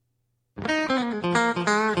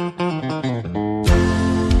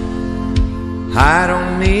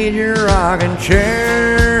rocking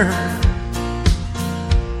chair.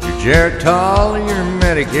 Your Geritol, your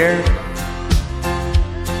Medicare.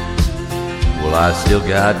 Well, I still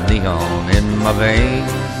got neon in my veins.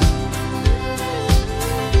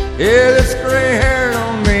 Yeah, this gray hair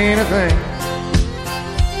don't mean a thing.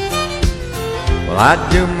 Well, I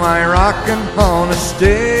do my rockin' on a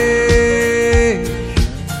stage.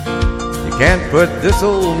 You can't put this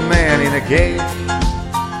old man in a cage.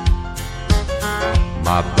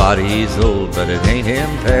 My body's old, but it ain't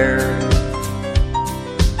impaired.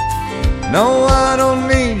 No, I don't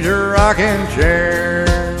need your rocking chair.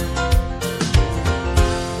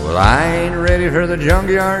 Well, I ain't ready for the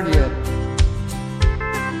junkyard yet,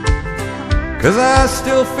 'cause I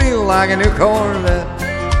still feel like a new Corvette.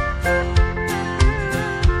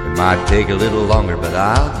 It might take a little longer, but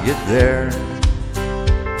I'll get there.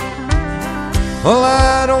 Well,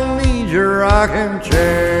 I don't need your rocking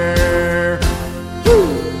chair. Woo!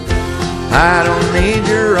 I don't need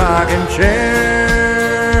your rocking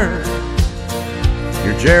chair.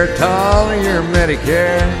 Your Geritol or your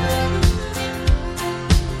Medicare.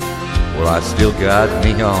 Well, I still got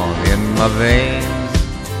neon in my veins.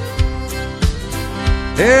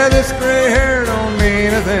 Yeah, this gray hair don't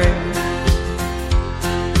mean a thing.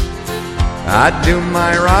 I do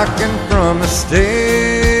my rockin' from a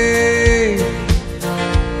stage.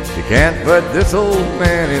 You can't put this old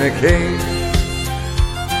man in a cage.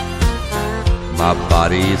 My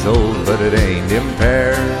body's old, but it ain't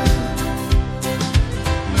impaired.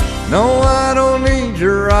 No, I don't need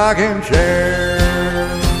your rocking chair.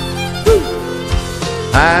 Woo!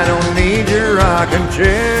 I don't need your rocking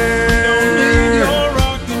chair. Don't need your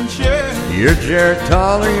rocking chair. Your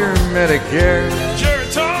Geritol or your Medicare.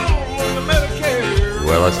 Geritol or the Medicare.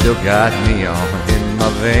 Well, I still got neon in my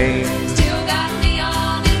veins. Still got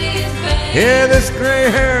neon in his veins. Yeah, this gray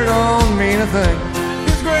hair don't mean a thing.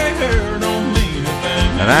 His gray hair don't mean a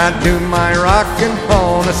thing. And I do my rockin'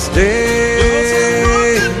 on a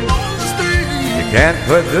stage. You can't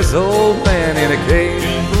put this old man in a cage.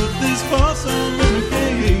 Can't put this possum in a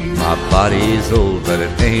cage. My body's old, but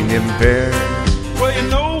it ain't impaired. Well, you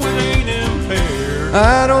know it ain't impaired.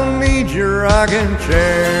 I don't need your rocking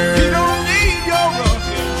chair. You don't need your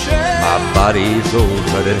rocking chair. My body's old,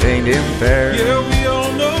 but it ain't impaired. Yeah, we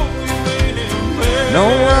all know you ain't impaired. No,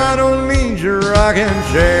 I don't need your rocking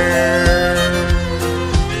chair.